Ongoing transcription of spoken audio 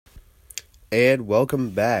And welcome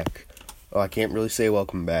back. Oh, I can't really say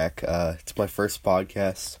welcome back. It's my first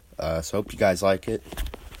podcast, so I hope you guys like it.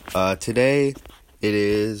 Today, it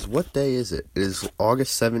is, what day is it? It is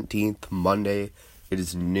August 17th, Monday. It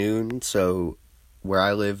is noon, so where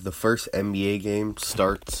I live, the first NBA game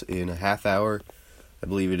starts in a half hour. I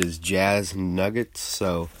believe it is Jazz Nuggets,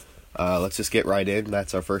 so let's just get right in.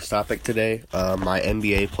 That's our first topic today, my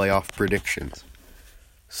NBA playoff predictions.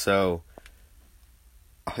 So,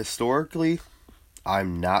 historically,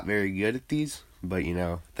 I'm not very good at these, but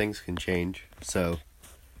things can change. So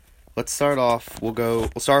let's start off. We'll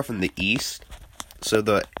start off in the East. So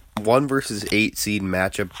the 1 versus 8 seed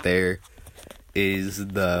matchup there is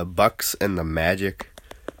the Bucks and the Magic.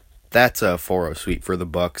 That's a 4-0 sweep for the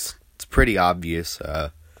Bucks. It's pretty obvious.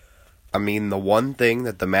 The one thing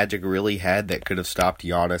that the Magic really had that could have stopped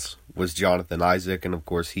Giannis was Jonathan Isaac, and of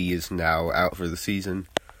course he is now out for the season.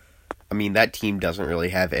 That team doesn't really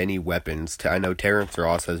have any weapons. I know Terrence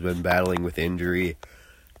Ross has been battling with injury.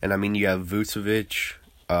 And, you have Vucevic.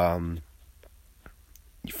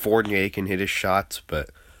 Fournier can hit his shots, but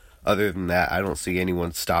other than that, I don't see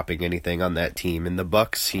anyone stopping anything on that team. And the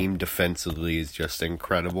Bucks team defensively is just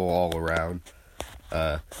incredible all around.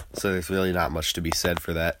 So there's really not much to be said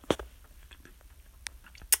for that.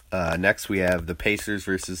 Next, we have the Pacers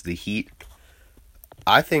versus the Heat.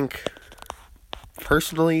 I think,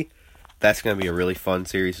 personally, that's going to be a really fun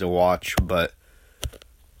series to watch, but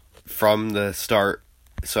from the start,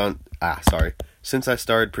 since I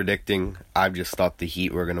started predicting, I've just thought the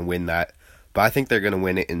Heat were going to win that, but I think they're going to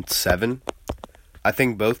win it in 7. I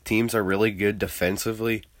think both teams are really good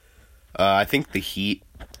defensively. I think the Heat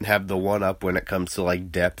have the one up when it comes to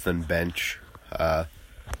depth and bench, but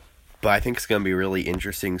I think it's going to be a really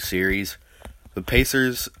interesting series. The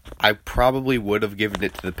Pacers, I probably would have given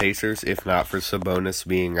it to the Pacers if not for Sabonis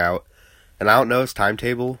being out. And I don't know his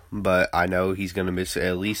timetable, but I know he's going to miss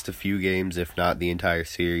at least a few games, if not the entire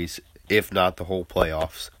series, if not the whole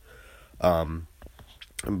playoffs.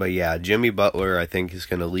 But yeah, Jimmy Butler, I think, is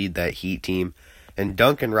going to lead that Heat team. And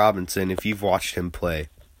Duncan Robinson, if you've watched him play,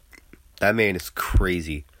 that man is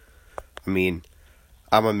crazy. I'm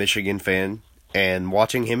a Michigan fan, and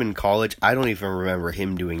watching him in college, I don't even remember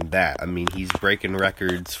him doing that. He's breaking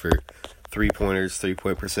records for three-pointers,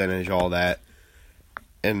 three-point percentage, all that.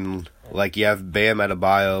 And, you have Bam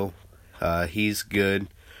Adebayo, he's good.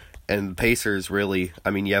 And the Pacers, really,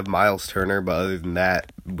 you have Miles Turner, but other than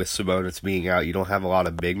that, with Sabonis being out, you don't have a lot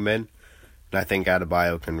of big men. And I think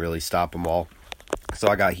Adebayo can really stop them all. So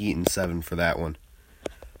I got Heat in 7 for that one.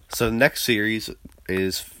 So the next series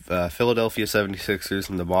is Philadelphia 76ers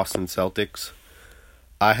and the Boston Celtics.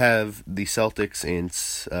 I have the Celtics in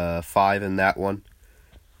 5 in that one.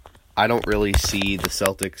 I don't really see the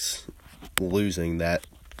Celtics losing that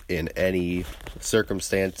in any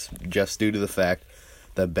circumstance, just due to the fact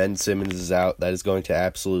that Ben Simmons is out. That is going to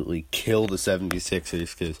absolutely kill the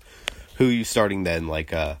 76ers, because who are you starting then?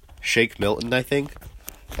 Shake Milton, I think?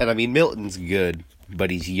 And Milton's good,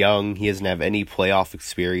 but he's young. He doesn't have any playoff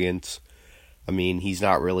experience. He's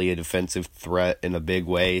not really a defensive threat in a big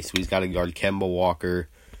way, so he's got to guard Kemba Walker.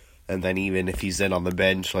 And then even if he's in on the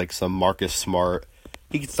bench, some Marcus Smart,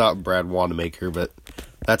 he could stop Brad Wanamaker, but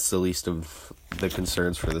that's the least of the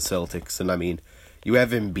concerns for the Celtics. And you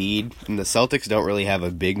have Embiid, and the Celtics don't really have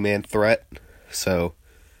a big man threat, so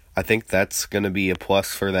I think that's going to be a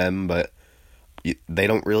plus for them, but they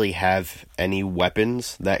don't really have any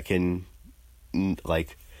weapons that can,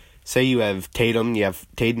 say you have Tatum,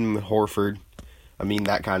 Horford.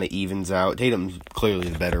 That kind of evens out. Tatum's clearly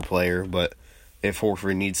the better player, but if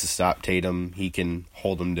Horford needs to stop Tatum, he can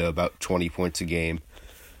hold him to about 20 points a game.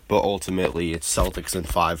 But ultimately, it's Celtics in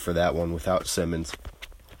 5 for that one without Simmons.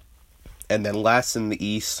 And then last in the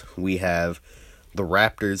East, we have the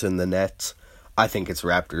Raptors and the Nets. I think it's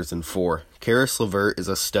Raptors in 4. Karis LeVert is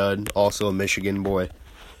a stud, also a Michigan boy.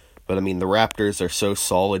 But the Raptors are so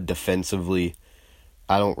solid defensively,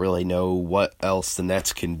 I don't really know what else the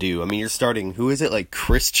Nets can do. You're starting, who is it,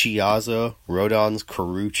 Chris Chiozza, Rodons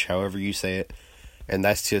Caruch, however you say it. And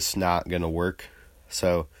that's just not going to work.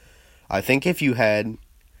 So, I think if you had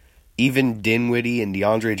even Dinwiddie and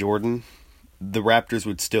DeAndre Jordan, the Raptors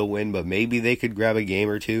would still win, but maybe they could grab a game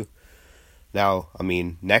or two. Now,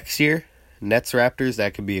 next year, Nets-Raptors,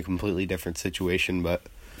 that could be a completely different situation, but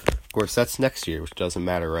of course that's next year, which doesn't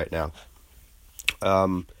matter right now.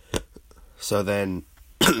 So then,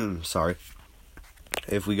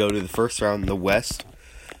 if we go to the first round in the West,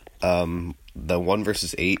 the 1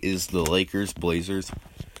 versus 8 is the Lakers-Blazers.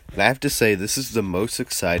 And I have to say, this is the most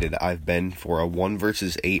excited I've been for a 1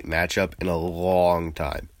 versus 8 matchup in a long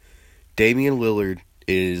time. Damian Lillard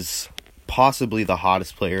is possibly the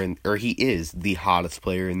hottest player, or he is the hottest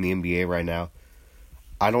player in the NBA right now.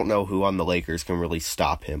 I don't know who on the Lakers can really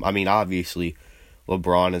stop him. I mean, obviously,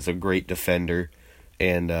 LeBron is a great defender,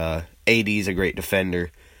 and AD is a great defender,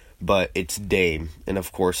 but it's Dame. And,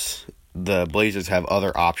 of course, the Blazers have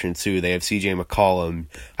other options, too. They have C.J. McCollum.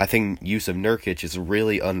 I think Yusuf Nurkic is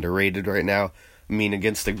really underrated right now. I mean,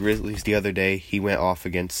 against the Grizzlies the other day, he went off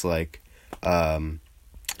against, like, he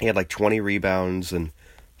had, like, 20 rebounds and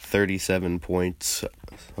 37 points,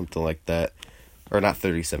 something like that. Or not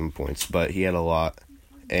 37 points, but he had a lot.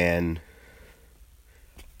 And,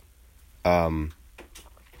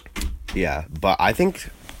 yeah, but I think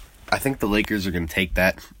the Lakers are going to take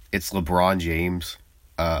that. It's LeBron James.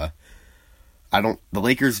 The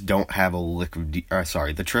Lakers don't have a lick of, the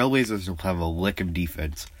Trailblazers don't have a lick of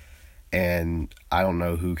defense. And I don't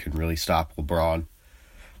know who can really stop LeBron.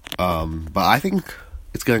 But I think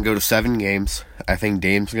it's going to go to 7 games. I think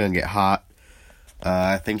Dame's going to get hot.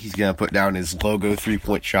 I think he's going to put down his logo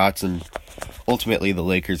 3-point shots, and ultimately the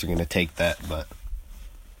Lakers are going to take that, but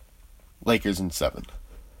Lakers in 7.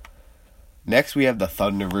 Next, we have the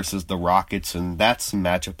Thunder versus the Rockets, and that's the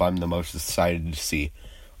matchup I'm the most excited to see.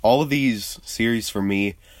 All of these series for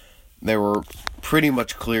me, there were pretty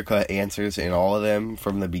much clear-cut answers in all of them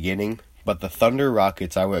from the beginning, but the Thunder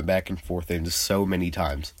Rockets I went back and forth into so many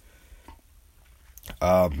times.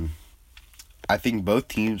 I think both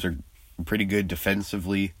teams are pretty good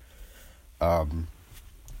defensively.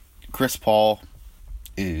 Chris Paul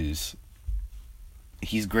he's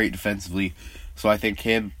great defensively, so I think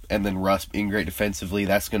him and then Russ being great defensively,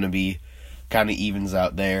 that's going to be kind of evens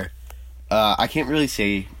out there. I can't really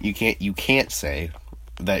say, you can't say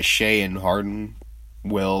that Shea and Harden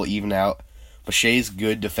will even out, but Shea's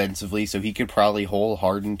good defensively, so he could probably hold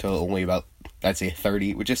Harden to only about, I'd say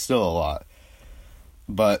 30, which is still a lot.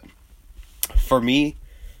 But for me,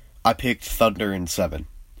 I picked Thunder in 7,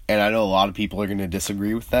 and I know a lot of people are going to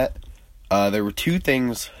disagree with that. There were 2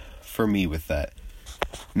 things for me with that.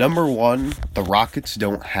 Number 1, the Rockets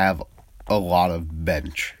don't have a lot of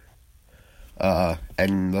bench.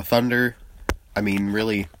 And the Thunder, I mean,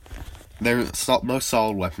 really, their most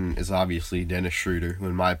solid weapon is obviously Dennis Schroeder, who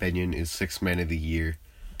in my opinion is 6th man of the year.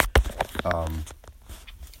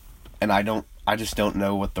 And I just don't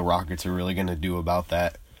know what the Rockets are really going to do about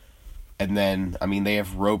that. And then, I mean, they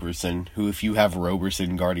have Roberson, who if you have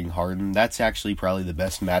Roberson guarding Harden, that's actually probably the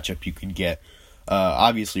best matchup you could get.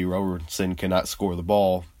 Obviously, Roberson cannot score the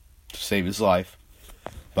ball to save his life,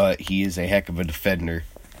 but he is a heck of a defender.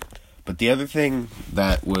 But the other thing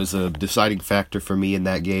that was a deciding factor for me in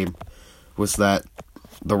that game was that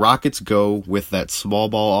the Rockets go with that small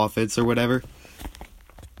ball offense or whatever,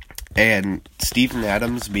 and Steven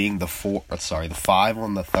Adams being the 5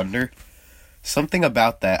 on the Thunder, something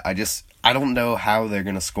about that, I don't know how they're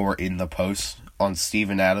going to score in the post on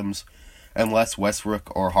Steven Adams unless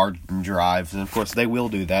Westbrook or Harden drives. And, of course, they will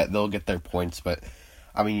do that. They'll get their points. But,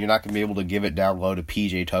 I mean, you're not going to be able to give it down low to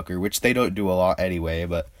P.J. Tucker, which they don't do a lot anyway.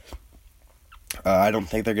 But I don't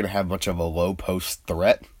think they're going to have much of a low post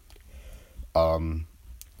threat. Who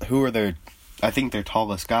are their... I think their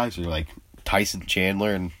tallest guys are, like, Tyson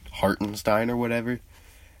Chandler and Hartenstein or whatever.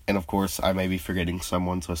 And, of course, I may be forgetting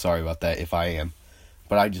someone, so sorry about that if I am.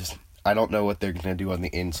 But I don't know what they're going to do on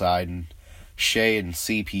the inside. And Shea and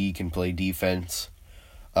CP can play defense.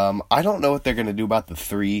 I don't know what they're going to do about the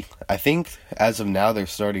 3. I think, as of now, they're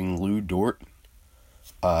starting Lou Dort.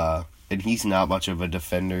 And he's not much of a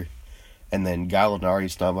defender. And then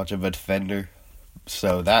Gallinari's not much of a defender.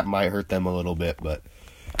 So that might hurt them a little bit. But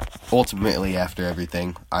ultimately, after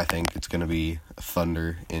everything, I think it's going to be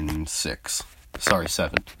Thunder in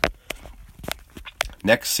 7.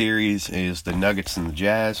 Next series is the Nuggets and the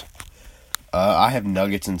Jazz. I have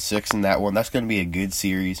Nuggets in 6 in that one. That's going to be a good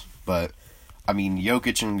series, but, I mean,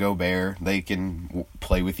 Jokic and Gobert, they can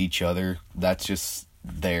play with each other. That's just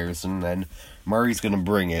theirs, and then Murray's going to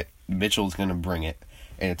bring it. Mitchell's going to bring it,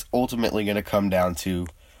 and it's ultimately going to come down to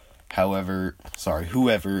whoever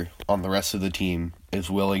on the rest of the team is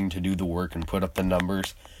willing to do the work and put up the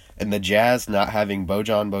numbers. And the Jazz not having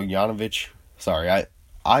Bojan Bogdanovic,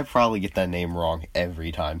 I probably get that name wrong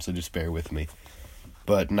every time, so just bear with me.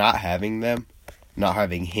 But not having him,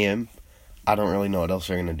 I don't really know what else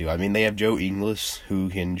they're going to do. I mean, they have Joe Ingles, who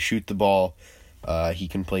can shoot the ball. He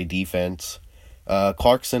can play defense.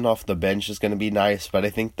 Clarkson off the bench is going to be nice, but I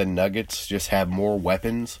think the Nuggets just have more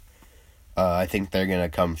weapons. I think they're going to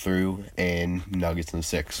come through, and Nuggets in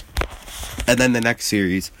 6. And then the next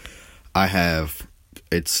series,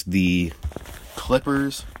 it's the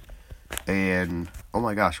Clippers, and, oh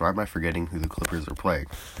my gosh, why am I forgetting who the Clippers are playing?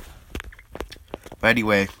 But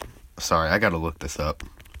anyway, sorry, I gotta look this up.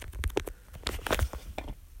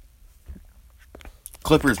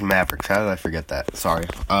 Clippers and Mavericks. How did I forget that? Sorry.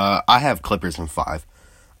 I have Clippers in 5.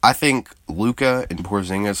 I think Luka and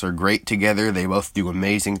Porzingis are great together. They both do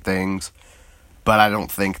amazing things, but I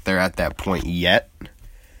don't think they're at that point yet.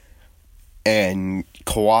 And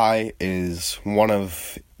Kawhi is one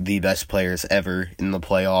of the best players ever in the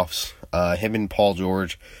playoffs. Him and Paul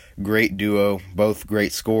George, great duo, both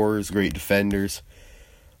great scorers, great defenders.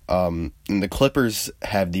 And the Clippers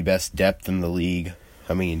have the best depth in the league.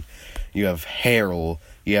 I mean, you have Harrell,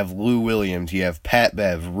 you have Lou Williams, you have Pat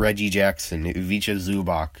Bev, Reggie Jackson, Ivica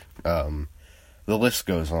Zubac. The list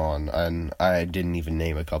goes on, and I didn't even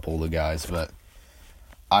name a couple of the guys, but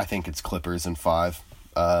I think it's Clippers in 5.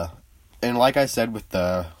 And like I said, with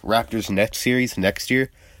the Raptors next series next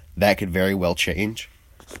year, that could very well change.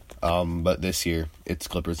 But this year, it's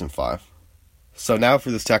Clippers in 5. So now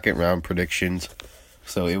for the second round predictions.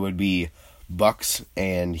 So it would be Bucks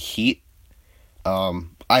and Heat.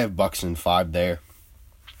 I have Bucks in 5 there.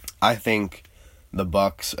 I think the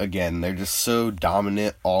Bucks, again, they're just so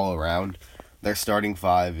dominant all around. Their starting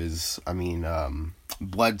 5 is,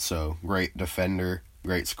 Bledsoe, great defender,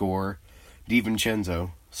 great scorer.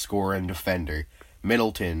 DiVincenzo, scorer and defender.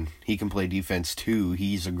 Middleton, he can play defense too.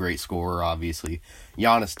 He's a great scorer, obviously.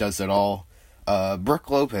 Giannis does it all. Brook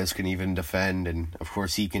Lopez can even defend, and of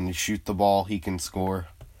course he can shoot the ball, he can score.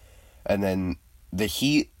 And then the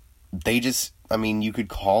Heat, they just, you could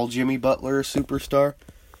call Jimmy Butler a superstar,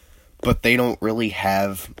 but they don't really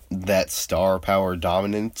have that star power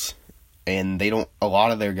dominance, and a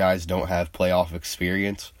lot of their guys don't have playoff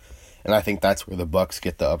experience, and I think that's where the Bucks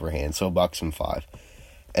get the upper hand, so Bucks in 5.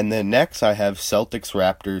 And then next I have Celtics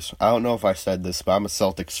Raptors. I don't know if I said this, but I'm a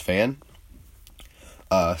Celtics fan.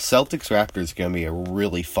 Celtics Raptors is going to be a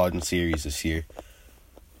really fun series this year.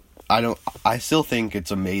 I still think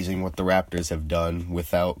it's amazing what the Raptors have done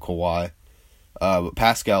without Kawhi. But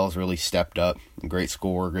Pascal has really stepped up. Great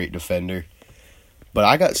scorer, great defender. But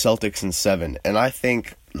I got Celtics in 7, and I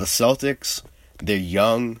think the Celtics, they're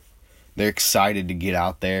young, they're excited to get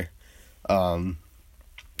out there.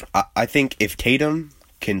 I think if Tatum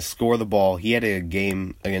can score the ball, he had a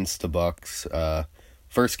game against the Bucks,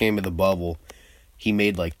 first game of the bubble, he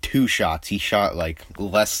made 2 shots. He shot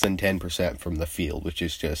less than 10% from the field, which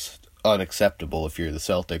is just unacceptable if you're the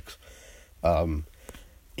Celtics.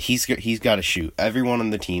 He's got to shoot. Everyone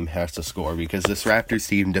on the team has to score because this Raptors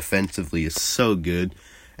team defensively is so good,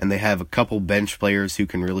 and they have a couple bench players who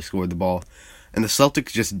can really score the ball. And the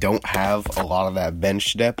Celtics just don't have a lot of that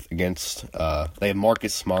bench depth against. They have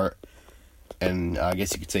Marcus Smart, and I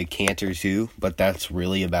guess you could say Cantor too, but that's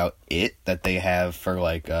really about it that they have for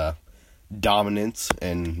dominance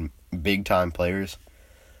and big time players.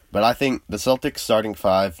 But I think the Celtics starting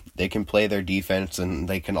 5, they can play their defense and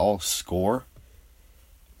they can all score.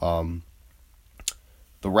 The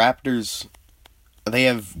Raptors, they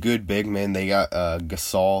have good big men. They got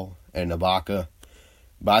Gasol and Ibaka.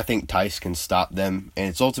 But I think Tice can stop them. And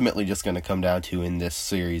it's ultimately just going to come down to, in this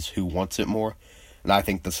series, who wants it more. And I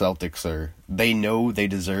think the Celtics they know they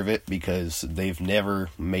deserve it because they've never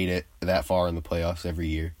made it that far in the playoffs every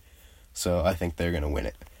year. So I think they're going to win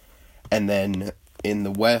it. And then in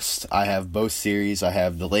the West, I have both series. I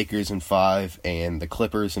have the Lakers in 5 and the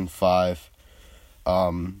Clippers in 5.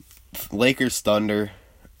 Lakers Thunder,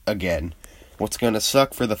 again, what's going to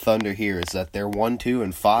suck for the Thunder here is that their 1, 2,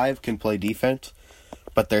 and 5 can play defense,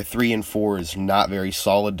 but their 3 and 4 is not very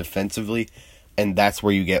solid defensively, and that's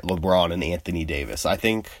where you get LeBron and Anthony Davis. I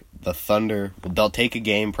think the Thunder, they'll take a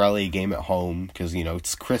game, probably a game at home, because,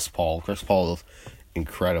 it's Chris Paul. Chris Paul is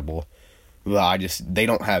incredible. But they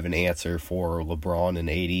don't have an answer for LeBron and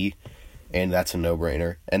AD, and that's a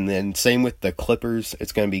no-brainer. And then same with the Clippers.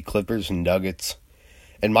 It's going to be Clippers and Nuggets.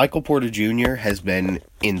 And Michael Porter Jr. has been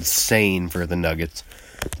insane for the Nuggets.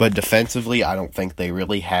 But defensively, I don't think they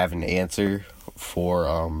really have an answer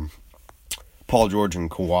for Paul George and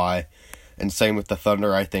Kawhi. And same with the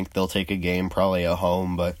Thunder. I think they'll take a game probably at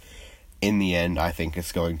home. But in the end, I think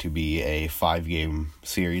it's going to be a 5-game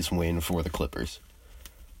series win for the Clippers.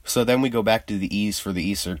 So then we go back to the East for the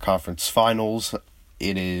Eastern Conference Finals.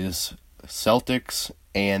 It is Celtics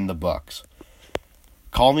and the Bucks.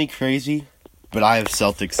 Call me crazy, but I have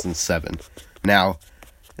Celtics in 7. Now,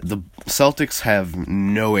 the Celtics have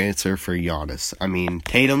no answer for Giannis.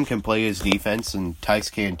 Tatum can play his defense, and Tice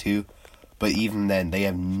can too, but even then, they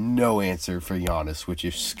have no answer for Giannis, which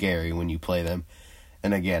is scary when you play them.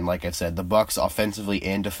 And again, like I said, the Bucks offensively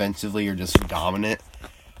and defensively are just dominant.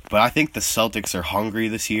 But I think the Celtics are hungry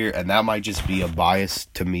this year, and that might just be a bias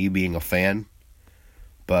to me being a fan.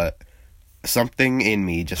 But something in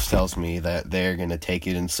me just tells me that they're going to take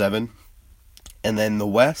it in 7. And then the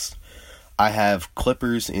West, I have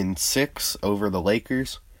Clippers in 6 over the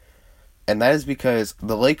Lakers. And that is because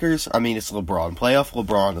the Lakers, I mean, it's LeBron. Playoff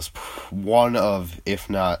LeBron is one of, if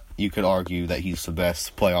not, you could argue that he's the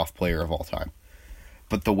best playoff player of all time.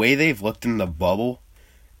 But the way they've looked in the bubble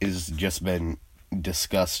has just been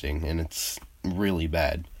disgusting, and it's really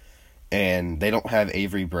bad. And they don't have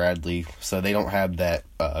Avery Bradley, so they don't have that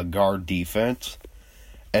guard defense.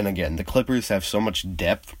 And again, the Clippers have so much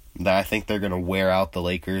depth that I think they're going to wear out the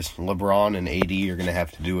Lakers. LeBron and AD are going to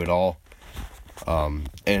have to do it all.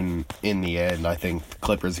 And in the end, I think the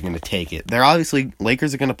Clippers are going to take it.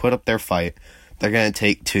 Lakers are going to put up their fight. They're going to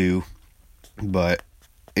take 2, but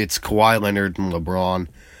it's Kawhi Leonard and LeBron.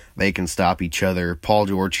 They can stop each other. Paul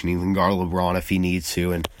George can even guard LeBron if he needs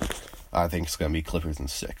to, and I think it's going to be Clippers in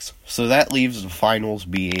 6. So that leaves the finals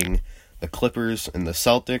being the Clippers and the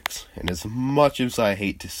Celtics, and as much as I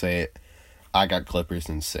hate to say it, I got Clippers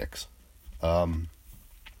in 6.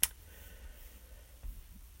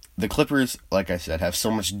 The Clippers, like I said, have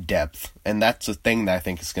so much depth, and that's the thing that I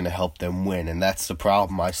think is going to help them win, and that's the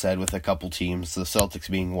problem I said with a couple teams, the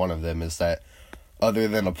Celtics being one of them, is that other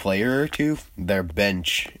than a player or two, their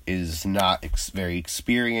bench is not very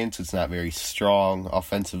experienced, it's not very strong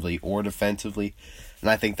offensively or defensively,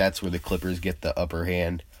 and I think that's where the Clippers get the upper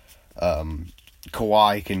hand.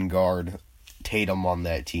 Kawhi can guard Tatum on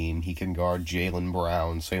that team, he can guard Jaylen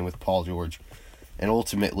Brown, same with Paul George. And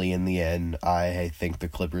ultimately, in the end, I think the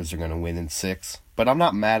Clippers are going to win in 6. But I'm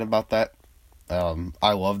not mad about that.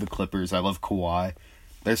 I love the Clippers. I love Kawhi.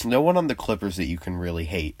 There's no one on the Clippers that you can really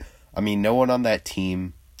hate. I mean, no one on that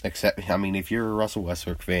team except, I mean, if you're a Russell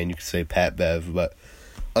Westbrook fan, you could say Pat Bev. But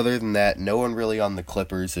other than that, no one really on the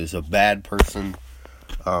Clippers is a bad person.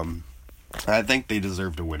 I think they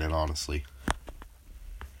deserve to win it, honestly.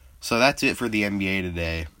 So that's it for the NBA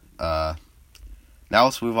today. Now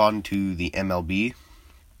let's move on to the MLB.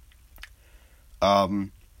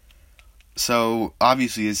 So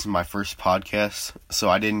obviously this is my first podcast, so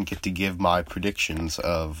I didn't get to give my predictions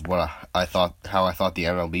of what I thought, how I thought the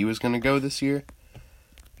MLB was going to go this year.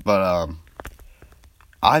 But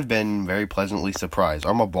I've been very pleasantly surprised.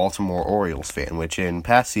 I'm a Baltimore Orioles fan, which in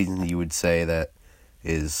past seasons you would say that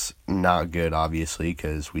is not good, obviously,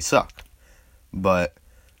 because we suck. But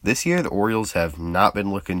this year the Orioles have not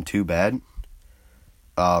been looking too bad.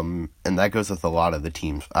 And that goes with a lot of the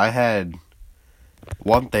teams. I had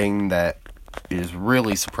one thing that is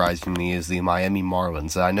really surprising me is the Miami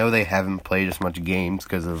Marlins. I know they haven't played as much games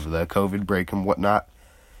because of the COVID break and whatnot,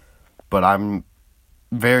 but I'm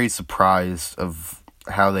very surprised of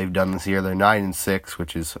how they've done this year. They're 9-6,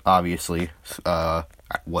 which is obviously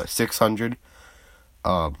 600.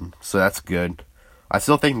 So that's good. I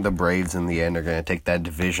still think the Braves in the end are going to take that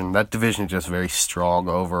division. That division is just very strong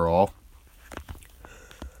overall.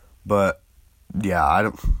 But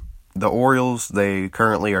yeah, the Orioles, they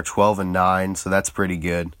currently are 12-9, so that's pretty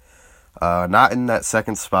good. Not in that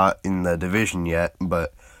second spot in the division yet,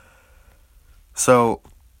 but so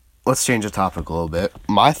let's change the topic a little bit.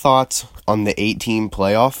 My thoughts on the 8-team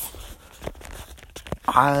playoff.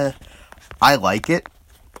 I like it.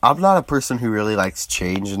 I'm not a person who really likes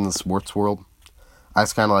change in the sports world. I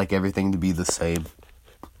just kind of like everything to be the same.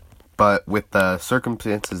 But with the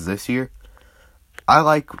circumstances this year, I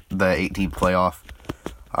like the 8-team playoff.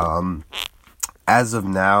 As of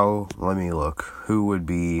now, let me look. Who would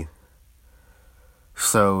be...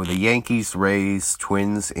 So, the Yankees, Rays,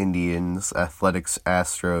 Twins, Indians, Athletics,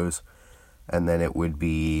 Astros, and then it would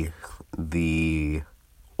be the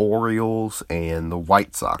Orioles and the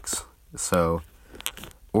White Sox. So,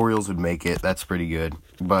 Orioles would make it. That's pretty good.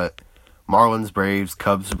 But Marlins, Braves,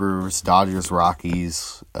 Cubs, Brewers, Dodgers,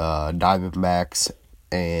 Rockies, Diamondbacks,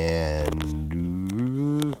 and...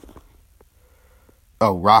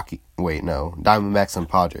 Diamondbacks and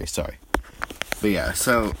Padres, sorry. But yeah,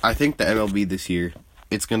 so I think the MLB this year,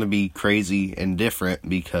 it's going to be crazy and different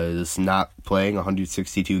because not playing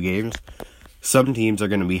 162 games, some teams are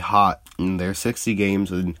going to be hot in their 60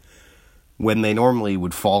 games, and when they normally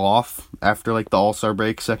would fall off after like the All-Star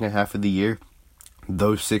break, second half of the year,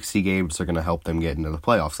 those 60 games are going to help them get into the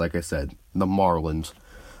playoffs. Like I said, the Marlins.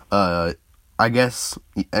 I guess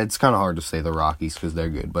it's kind of hard to say the Rockies because they're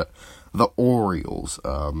good, but the Orioles,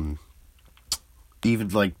 even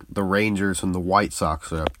like the Rangers and the White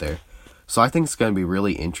Sox are up there. So I think it's going to be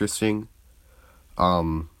really interesting.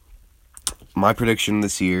 My prediction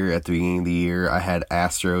this year, at the beginning of the year, I had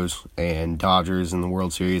Astros and Dodgers in the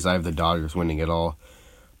World Series. I have the Dodgers winning it all.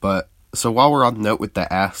 But, so while we're on the note with the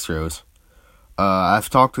Astros, I've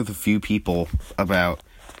talked with a few people about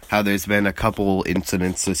how there's been a couple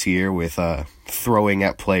incidents this year with throwing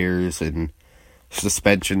at players and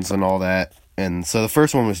suspensions and all that. And so the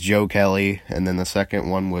first one was Joe Kelly, and then the second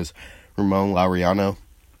one was Ramon Laureano.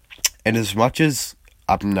 And as much as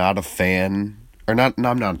I'm not a fan, or not, no,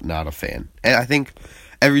 I'm not a fan. And I think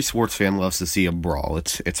every sports fan loves to see a brawl.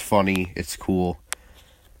 It's funny, it's cool.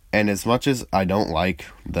 And as much as I don't like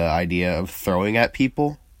the idea of throwing at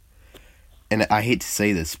people, and I hate to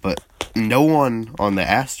say this, but no one on the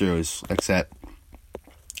Astros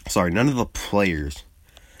none of the players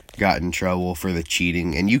got in trouble for the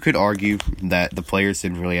cheating. And you could argue that the players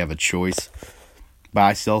didn't really have a choice, but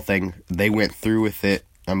I still think they went through with it.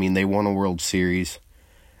 I mean, they won a World Series,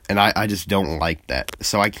 and I just don't like that.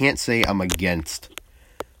 So I can't say I'm against,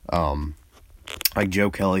 like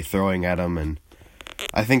Joe Kelly throwing at him, and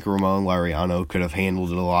I think Ramon Laureano could have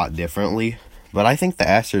handled it a lot differently. But I think the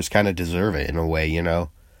Astros kind of deserve it in a way, you know.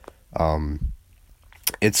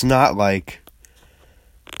 It's not like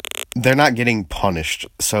they're not getting punished.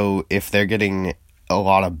 So if they're getting a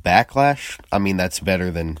lot of backlash, I mean, that's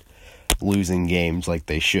better than losing games like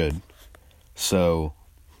they should. So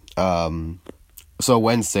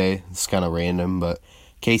Wednesday, it's kind of random, but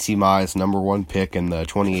Casey Mize, number 1 pick in the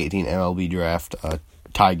 2018 MLB draft,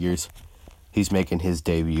 Tigers. He's making his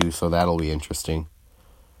debut, so that'll be interesting.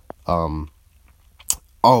 And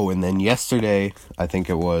then yesterday, I think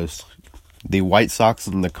it was, the White Sox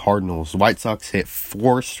and the Cardinals. The White Sox hit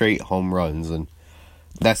 4 straight home runs, and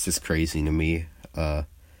that's just crazy to me.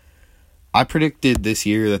 I predicted this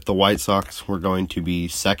year that the White Sox were going to be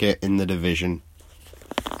second in the division.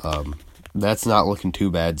 That's not looking too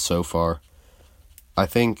bad so far. I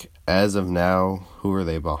think as of now, who are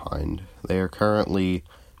they behind? They are currently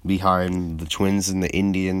behind the Twins and the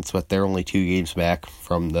Indians, but they're only 2 games back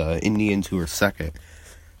from the Indians, who are second.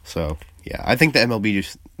 So, yeah, I think the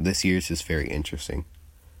MLB this year is just very interesting.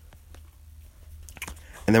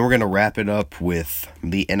 And then we're going to wrap it up with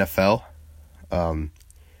the NFL. The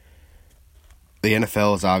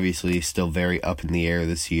NFL is obviously still very up in the air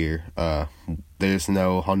this year. There's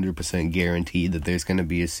no 100% guarantee that there's going to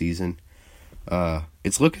be a season.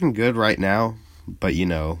 It's looking good right now, but, you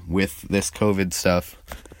know, with this COVID stuff,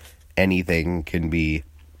 anything can be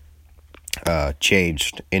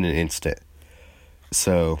changed in an instant.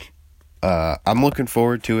 So, I'm looking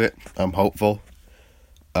forward to it. I'm hopeful.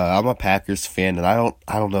 I'm a Packers fan, and I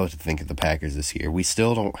don't know what to think of the Packers this year. We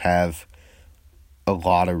still don't have a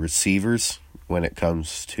lot of receivers when it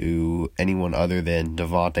comes to anyone other than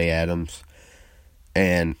Davante Adams.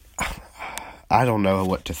 And I don't know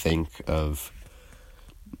what to think of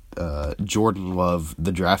Jordan Love,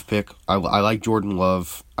 the draft pick. I like Jordan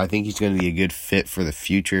Love. I think he's going to be a good fit for the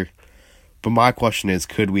future. But my question is,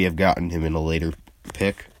 could we have gotten him in a later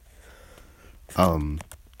pick?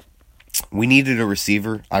 We needed a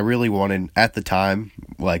receiver. I really wanted, at the time,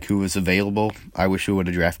 like, who was available. I wish we would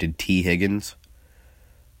have drafted T. Higgins.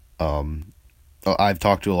 I've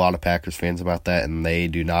talked to a lot of Packers fans about that, and they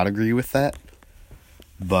do not agree with that.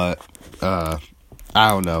 But, I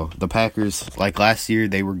don't know. The Packers, like last year,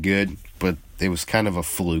 they were good, but it was kind of a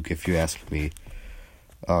fluke, if you ask me.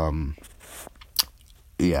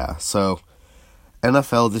 Yeah, so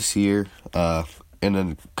NFL this year, in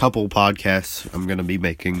a couple podcasts, I'm going to be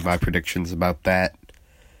making my predictions about that.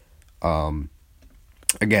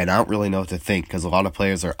 Again, I don't really know what to think because a lot of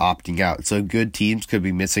players are opting out. So good teams could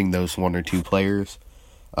be missing those 1 or 2 players.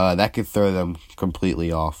 That could throw them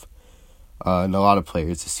completely off. And a lot of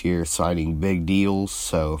players this year are signing big deals,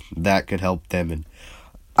 so that could help them. And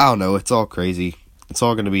I don't know, it's all crazy. It's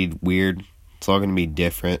all going to be weird. It's all going to be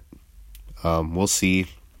different. We'll see.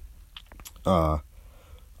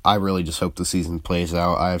 I really just hope the season plays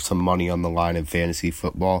out. I have some money on the line in fantasy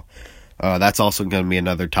football. That's also going to be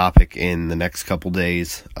another topic in the next couple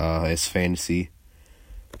days, is fantasy.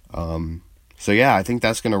 So yeah, I think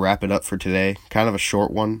that's going to wrap it up for today. Kind of a short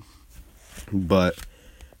one, but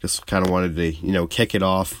just kind of wanted to, kick it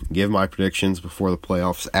off, give my predictions before the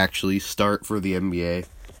playoffs actually start for the NBA.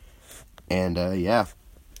 And, yeah,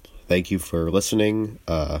 thank you for listening.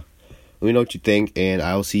 Let me know what you think, and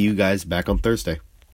I will see you guys back on Thursday.